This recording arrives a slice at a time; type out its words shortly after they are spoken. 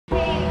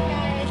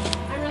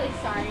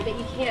sorry, but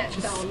you can't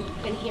film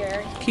in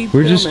here.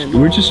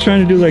 We're just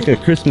trying to do like a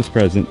Christmas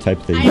present type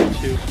thing.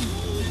 2,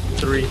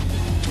 3,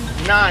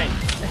 9,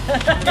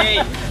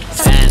 8,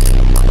 10.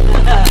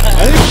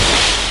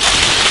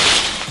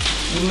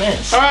 You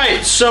missed.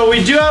 Alright, so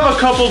we do have a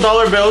couple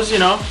dollar bills, you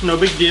know, no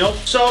big deal.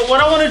 So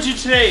what I want to do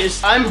today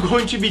is I'm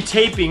going to be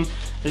taping,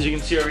 as you can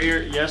see over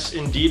here. Yes,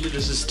 indeed,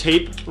 this is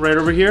tape right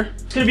over here.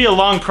 It's going to be a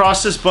long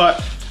process,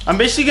 but I'm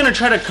basically going to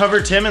try to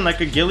cover Tim in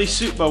like a ghillie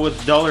suit, but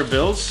with dollar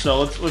bills.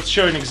 So let's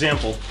show you an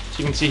example. So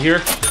you can see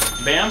here,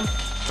 bam.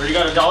 Already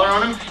got $1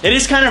 on him. It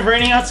is kind of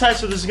raining outside,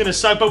 so this is gonna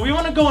suck, but we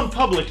wanna go in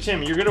public,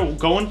 Tim. You're gonna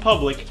go in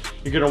public,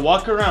 you're gonna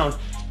walk around,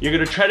 you're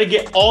gonna try to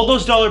get all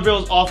those dollar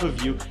bills off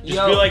of you.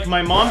 Just be like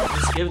my mom.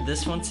 Just give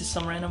this one to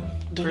some random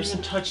Don't person.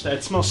 even touch that.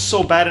 It smells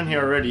so bad in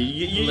here already.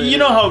 You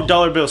know how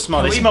dollar bills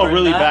smell. They smell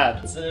really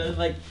bad. It's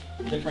like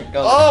different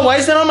color. Oh, why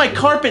is that on my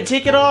carpet?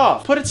 Take it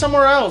off. Put it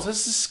somewhere else.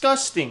 That's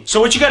disgusting. So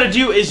what you gotta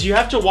do is you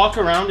have to walk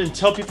around and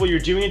tell people you're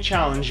doing a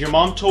challenge. Your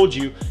mom told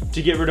you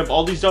to get rid of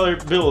all these dollar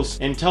bills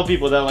and tell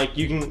people that like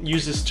you can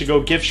use this to go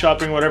gift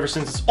shopping, whatever,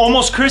 since it's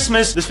almost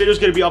Christmas. This video is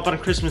gonna be up on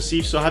Christmas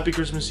Eve, so happy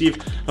Christmas Eve.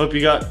 I hope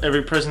you got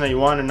every present that you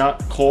want and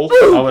not coal.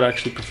 I would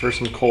actually prefer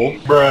some coal.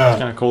 Bruh. It's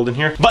kinda cold in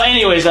here. But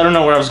anyways, I don't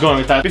know where I was going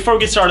with that. Before we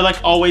get started,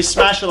 like always,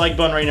 smash the like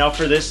button right now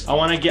for this. I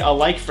wanna get a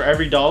like for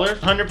every dollar.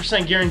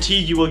 100%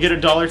 guaranteed you will get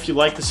 $1 if you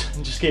like this.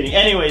 Just kidding.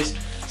 Anyways,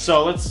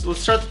 so let's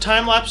start the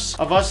time lapse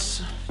of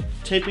us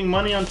taping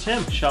money on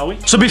Tim, shall we?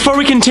 So before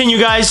we continue,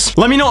 guys,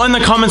 let me know in the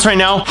comments right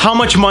now how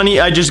much money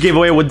I just gave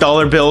away with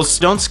dollar bills.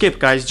 Don't skip,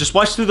 guys. Just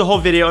watch through the whole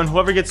video, and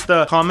whoever gets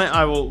the comment,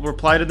 I will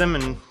reply to them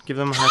and give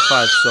them a high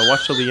five. So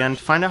watch till the end.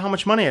 Find out how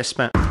much money I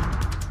spent.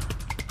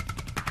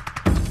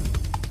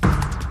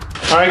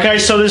 All right,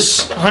 guys, so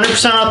this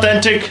 100%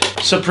 authentic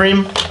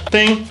Supreme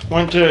thing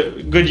went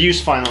to good use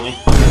finally.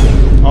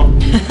 Oh,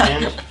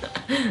 and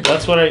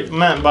that's what I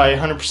meant by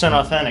 100%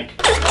 authentic.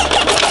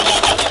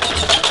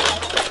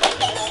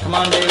 Come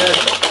on, David.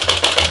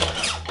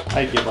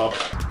 I give up.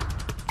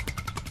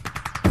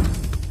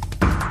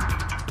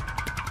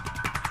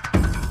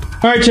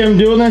 All right, Tim,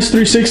 do a nice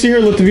 360 here.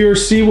 Let the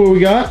viewers see what we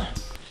got.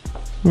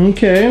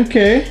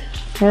 Okay.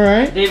 All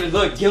right. David,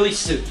 look, ghillie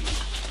suit.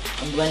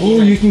 I'm blending.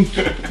 Oh, you can.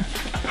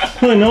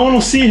 Look, no one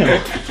will see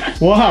him.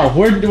 Wow,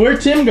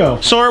 where'd Tim go?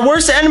 So our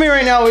worst enemy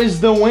right now is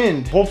the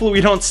wind. Hopefully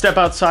we don't step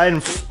outside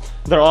and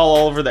they're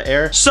all over the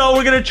air. So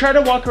we're gonna try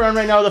to walk around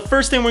right now. The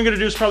first thing we're gonna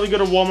do is probably go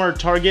to Walmart or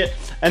Target,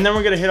 and then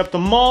we're gonna hit up the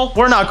mall.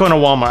 We're not going to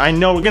Walmart. I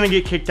know we're gonna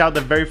get kicked out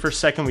the very first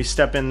second we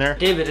step in there.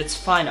 David, it's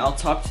fine. I'll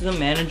talk to the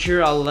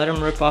manager. I'll let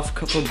him rip off a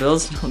couple of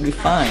bills and it'll be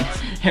fine.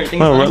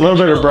 Everything's A fine. little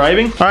bit of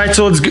bribing. All right,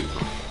 so let's go.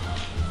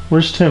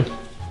 Where's Tim?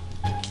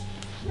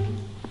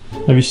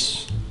 Have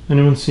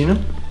anyone seen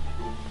him?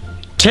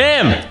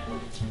 Tim!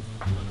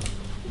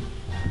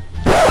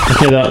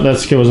 Okay, that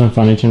skit wasn't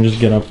funny, Tim. Just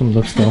get up and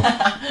let's go.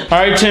 All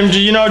right, Tim,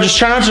 you know, just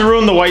try not to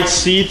ruin the white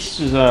seats.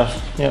 Yep,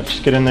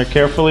 just get in there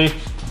carefully.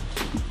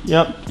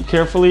 Yep,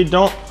 carefully,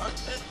 don't.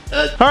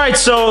 All right,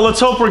 so let's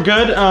hope we're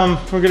good.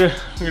 We're gonna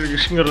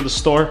go to the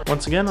store.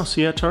 Once again, I'll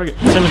see you at Target.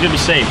 Tim's gonna be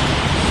safe.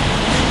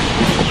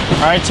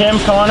 All right, Tim,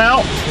 come on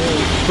out.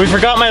 We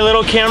forgot my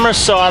little camera,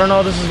 so I don't know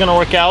if this is gonna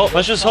work out.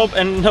 Let's just hope,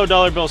 and no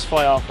dollar bills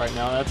fly off right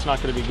now. That's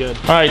not gonna be good.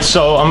 All right,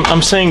 so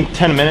I'm saying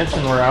 10 minutes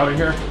and we're out of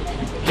here.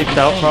 Kicked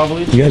out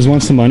probably. You guys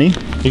want some money?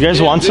 You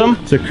guys want some?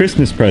 It's a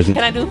Christmas present.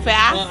 Can I do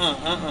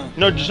fast?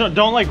 No, just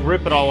don't like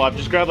rip it all up.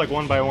 Just grab like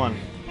one by one.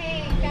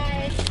 Hey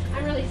guys,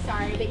 I'm really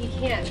sorry, but you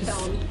can't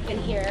film in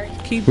here.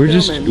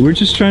 We're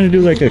just trying to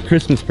do like a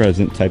Christmas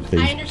present type thing.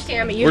 I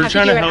understand, but you We're have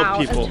trying to do to it help out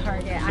people. of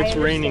Target. It's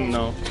raining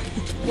though.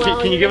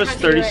 Well, Can you give us have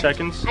to do 30 it.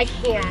 seconds? I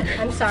can't.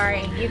 I'm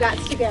sorry. You got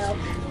to go.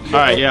 All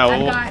right, yeah.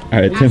 I've Well, got All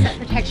right, Tim. asset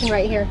protection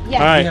right here.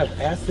 Yes. all right.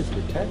 Acid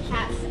protection.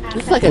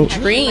 It's like a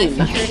dream.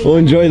 We'll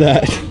enjoy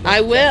that. I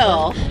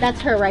will.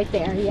 That's her right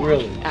there. Yeah.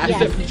 Really?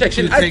 Yes.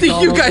 Protection. I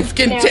think you guys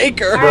can No. take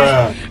her.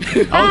 Alright.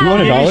 You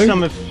want $1?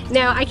 Some if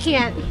No, I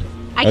can't.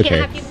 I Okay.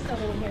 can't have you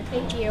filming in here.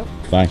 Thank you.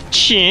 Bye.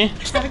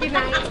 Have a good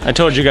night. I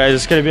told you guys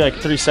it's gonna be like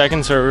 3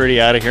 seconds, or we're already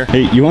out of here.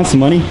 Hey, you want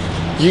some money?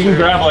 You can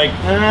grab like,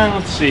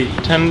 let's see,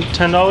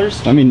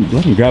 $10. I mean,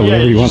 let me grab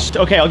whatever you want.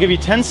 Okay, I'll give you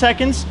 10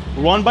 seconds,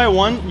 one by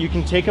one. You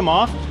can take them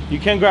off. You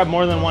can grab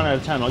more than one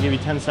at a time. I'll give you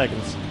 10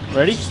 seconds.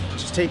 Ready?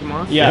 Just take them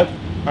off? Yeah. Yep.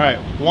 All right.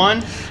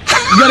 1, 2,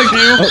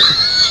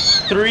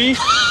 3, Wait,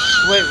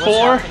 what's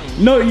 4.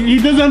 happening? No, he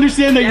doesn't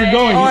understand that you're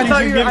going. Oh, I He thought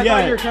thinks you were, you're I thought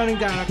gonna you were get counting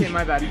down. Okay,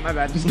 my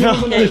bad. Just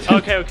No.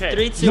 Okay. Okay.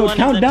 3, 2, 1. No,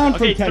 count down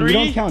from Okay, 10. You 3,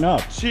 don't count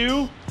up.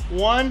 2,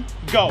 1,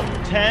 go.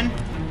 10,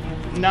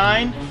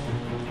 9,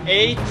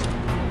 8,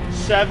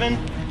 7,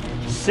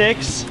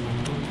 6,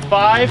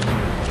 5,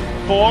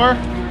 4,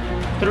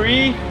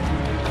 3,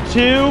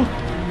 2,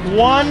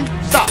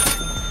 1, stop.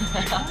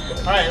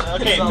 All right,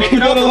 okay, pick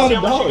it up and see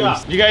how much you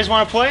got. You guys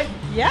want to play?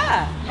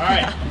 Yeah. All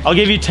right, I'll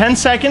give you 10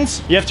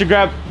 seconds. You have to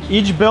grab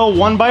each bill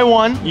one by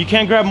one. You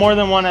can't grab more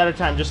than one at a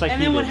time, just like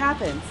And he then what did.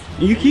 happens?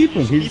 You keep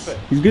him. He's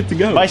good to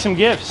go. Buy some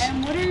gifts.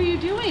 And what are you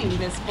doing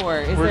this for?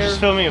 Is We're there... just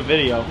filming a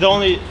video. The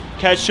only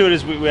catch to it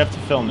is we have to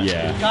film it.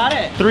 Yeah. Got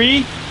it.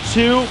 3,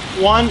 2,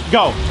 1,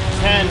 go.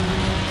 10,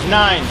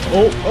 9,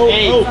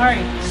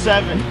 8,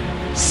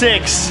 7,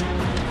 6,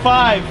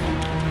 5,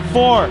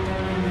 4,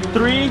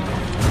 3,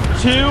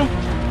 2,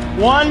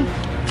 1.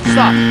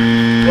 Stop.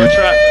 We're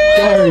trapped.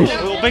 Sorry.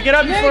 We'll pick it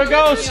up before it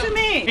goes.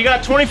 You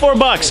got 24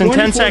 bucks in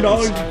 10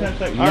 seconds.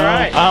 All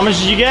right. How much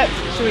did you get?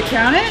 Should we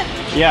count it?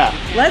 Yeah.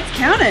 Let's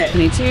count it.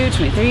 22,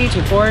 23,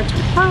 24,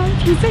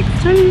 25,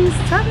 26,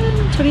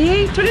 27,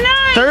 28, 29.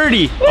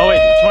 30. Oh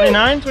wait,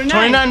 29?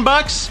 29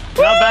 bucks. Not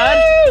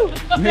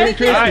bad. Merry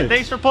Christmas. All right,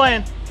 thanks for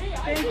playing.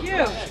 Thank you.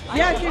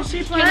 Yeah, can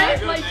she play? Can I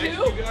play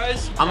too?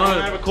 I'm gonna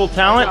have a cool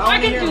talent. I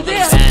can do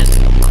this.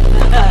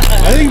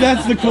 I think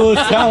that's the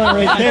coolest talent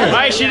right there. All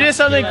right, she did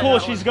something cool.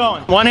 She's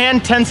going. One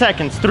hand, 10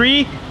 seconds.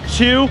 3,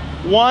 2,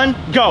 1,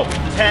 go.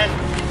 10,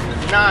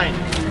 9,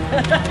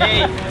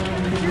 8,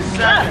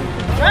 7,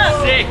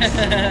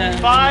 6,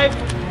 5,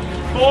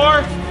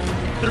 4,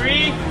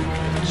 3,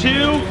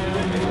 2,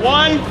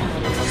 1.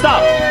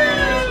 Stop.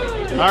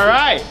 All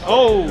right.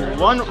 Oh,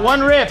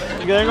 one rip.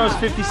 There goes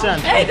 50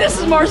 cents. Hey, this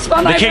is more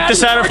fun. They kicked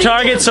us out of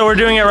Target, so we're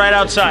doing it right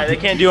outside. They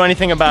can't do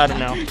anything about it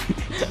now.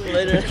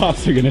 The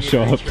cops are gonna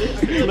show up.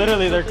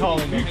 Literally, they're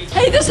calling me.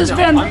 Hey, this has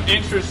been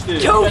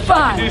too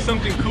fun. Do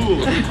something cool.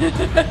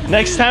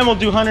 Next time we'll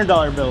do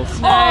 $100 bills.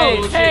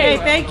 Oh, Hey,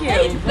 thank you.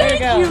 Hey, There you thank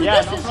go. you. Yeah,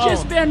 This no has problem.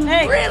 just been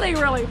Hey. really,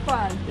 really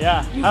fun.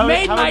 Yeah. You've Have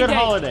made a my good day.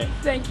 holiday.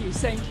 Thank you.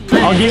 Thank you.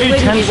 I'll give you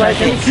 10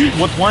 seconds.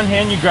 With one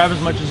hand, you grab as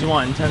much as you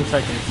want in 10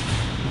 seconds.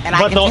 And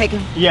I can take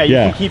them? Yeah, you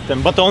Yeah. can keep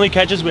them. But the only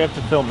catch is we have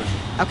to film it.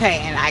 Okay,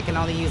 and I can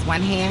only use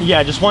one hand?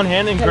 Yeah, just one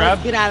hand and Okay, grab.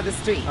 let's get out of the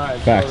street. All right,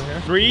 Facts. over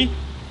here. 3,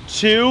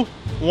 2,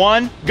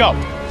 1, go.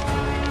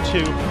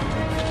 2,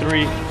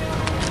 3,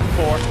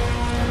 4,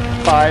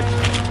 5,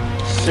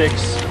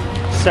 6,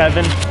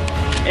 7,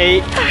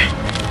 8,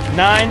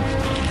 9,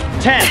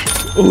 10.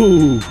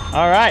 Ooh.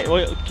 All right.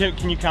 Well,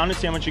 can you count and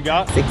see how much you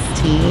got?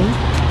 16,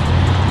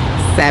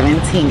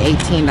 17,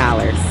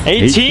 $18.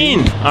 18.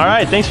 All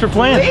right. Thanks for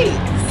playing. Wait,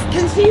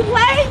 can she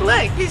play?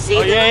 Look, can she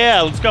Oh do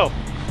yeah. Let's go.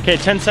 Okay,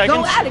 10 it? seconds.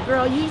 Go at it,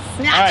 girl. You All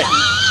snatch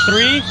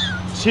right.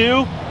 3,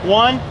 2,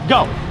 1,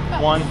 go.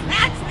 1,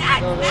 Snatch,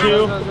 snatch.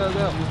 2,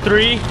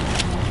 3,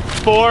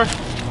 4,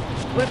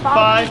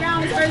 5,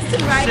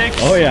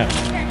 6, Oh yeah.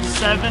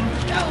 7,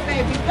 Go,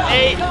 baby. Go,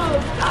 8,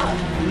 go,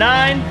 go.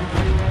 9,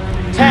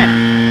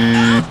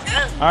 10.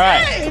 All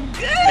right.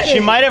 Good. She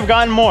might have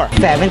gotten more.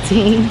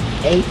 17,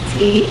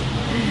 18,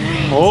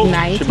 Oh,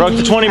 19. she broke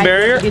the 20 I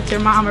barrier. Get your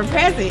mom a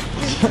present.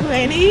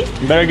 20,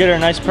 You better get her a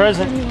nice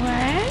present. 21.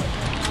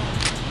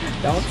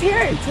 Don't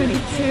tear it. 22,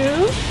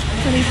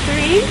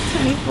 23,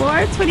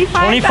 24,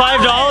 $25.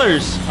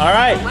 $25. All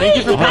right. Thank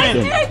you for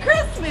playing. Merry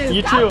Christmas.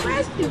 You God too.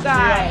 bless you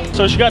guys.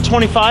 So she got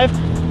 25.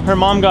 Her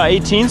mom got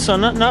 18, so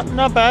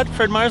not bad.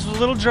 Fred Meyer's was a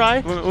little dry.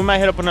 We might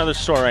hit up another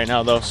store right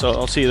now though, so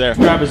I'll see you there.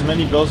 Grab as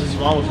many bills as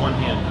you want with one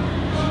hand.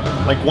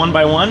 Like one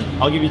by one.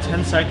 I'll give you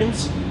 10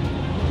 seconds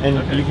and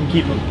you can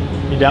keep them.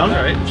 You down?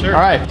 All right, sure.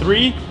 All right,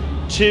 3,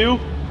 2,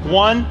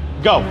 1,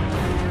 go.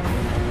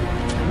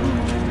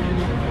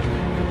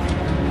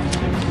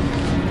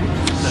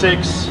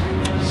 6,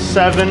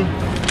 7,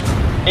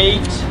 8,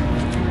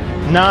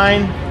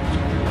 9,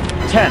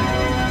 10.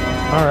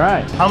 All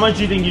right. How much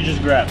do you think you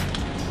just grabbed?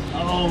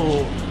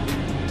 Oh,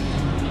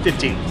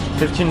 15.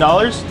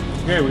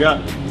 $15? Okay, we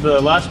got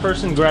the last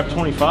person grabbed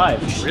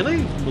 25.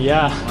 Really?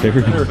 Yeah, They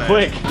were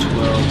quick.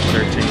 12,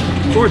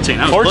 13, 14.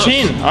 I was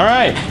 14. close. All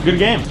right, good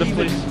game.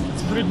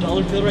 Let's put a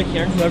dollar bill right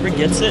here, and whoever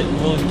gets it,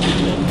 we'll keep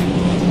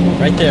it.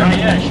 Right there.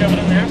 Yeah, shove it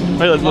in there.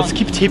 Wait, let's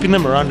keep taping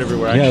them around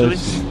everywhere. Yeah,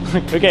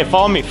 Actually. Okay,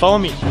 follow me. Follow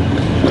me.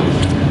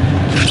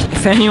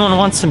 If anyone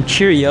wants some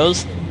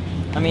Cheerios,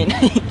 I mean,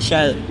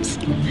 shut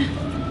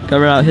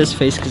cover out his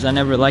face because I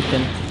never liked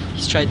him.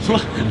 He's tried to.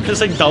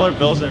 There's like dollar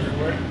bills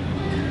everywhere.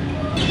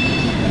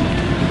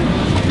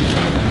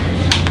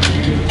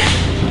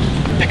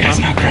 That guy's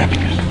not grabbing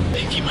it. I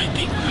think he might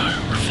think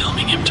we're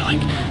filming him to like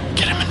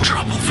get him in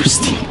trouble for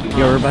stealing.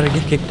 Yo, we're about to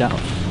get kicked out.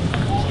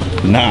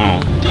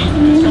 Nah.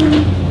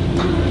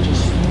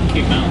 Just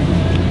keep out.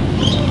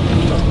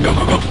 Go,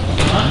 go, go.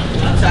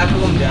 Tackle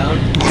him down.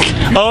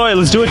 Oh, wait,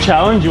 let's do a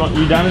challenge.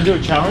 You down to do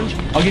a challenge?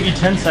 I'll give you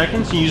 10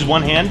 seconds. You use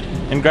one hand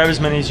and grab as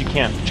many as you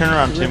can. Turn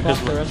around, Tim,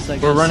 because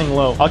we're running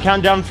low. I'll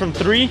count down from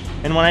 3,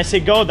 and when I say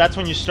go, that's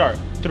when you start.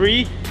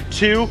 3,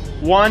 2,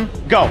 1,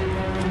 go.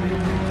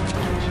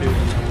 2,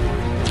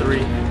 3,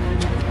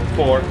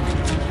 4,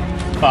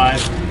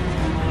 5,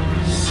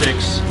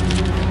 6,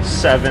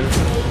 7,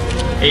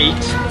 8,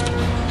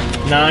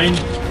 9,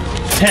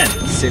 10.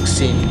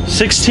 16.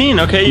 16.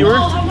 Okay, you're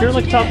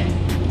like top.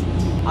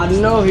 I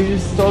don't know, he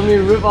just told me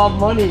to rip off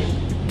money.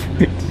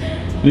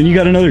 Then you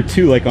got another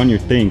 2 like on your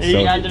thing. So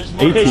Yeah, there's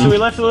more. Okay, so 18. we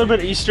left a little bit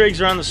of Easter eggs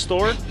around the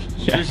store.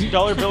 Yeah. There's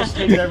dollar bills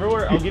taped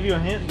everywhere. I'll give you a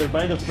hint. They're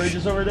by the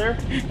fridges over there,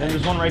 and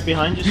there's one right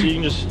behind you, so you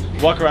can just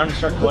walk around and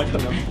start collecting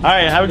them. All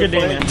right, have a good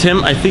day, man.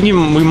 Tim, I think we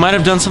might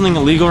have done something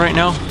illegal right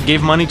now.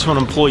 Gave money to an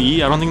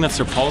employee. I don't think that's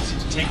their policy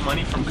to take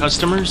money from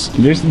customers.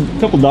 There's a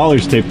couple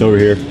dollars taped over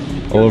here,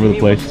 all over the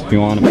place. If you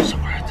want them. So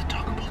we're at the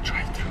Taco Bell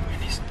drive-thru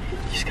and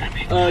he's gonna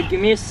make Give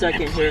me a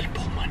second here.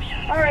 pull money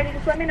out. Alrighty,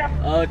 just let me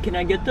know. Can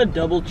I get the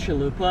double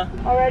chalupa?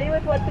 Alrighty,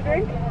 with what to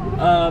drink?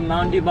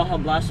 Mountain Dew Baja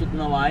Blast with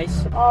no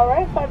ice.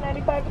 Alright,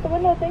 $5.95 at the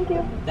window, thank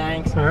you.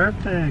 Thanks.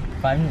 Perfect.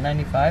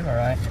 $5.95,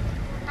 alright.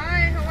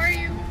 Hi, how are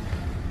you?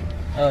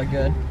 Oh,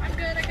 good. I'm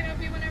good, I can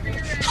help you whenever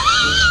you're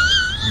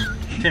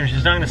ready. Tim,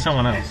 she's talking to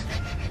someone else.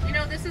 You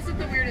know, this isn't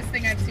the weirdest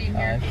thing I've seen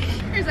here.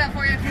 Here's that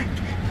for you.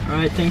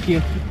 Alright, thank you.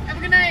 Have a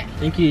good night.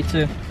 Thank you, you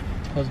too.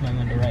 Close my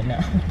window right now.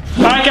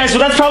 Alright guys, so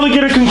that's probably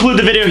gonna conclude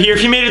the video here.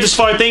 If you made it this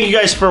far, thank you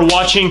guys for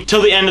watching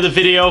till the end of the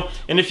video.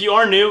 And if you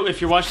are new, if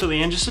you're watching till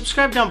the end, just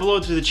subscribe down below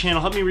to the channel.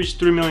 Help me reach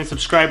 3 million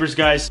subscribers,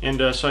 guys.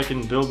 And so I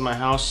can build my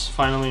house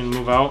finally and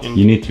move out. And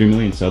You need 3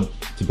 million subs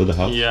to build a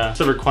house? yeah,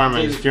 it's a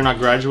requirement. If you're not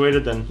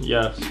graduated, then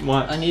yeah.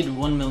 What? I need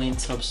 1 million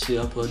subs to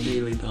upload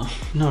daily though.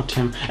 No,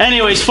 Tim.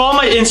 Anyways, follow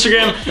my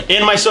Instagram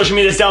and my social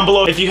medias down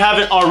below if you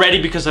haven't already,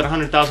 because at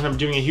 100,000 I'm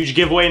doing a huge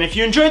giveaway. And if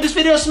you enjoyed this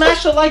video,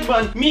 smash the like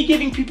button. Me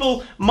giving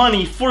people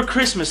money for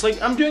Christmas.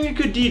 Like, I'm doing a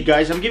good deed,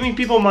 guys. I'm giving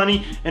people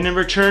money, and in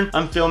return,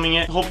 I'm filming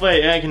it.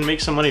 Hopefully I can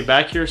make some money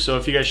back here. So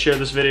if you guys share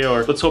this video,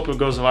 or let's hope it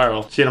goes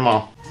viral. See you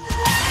tomorrow.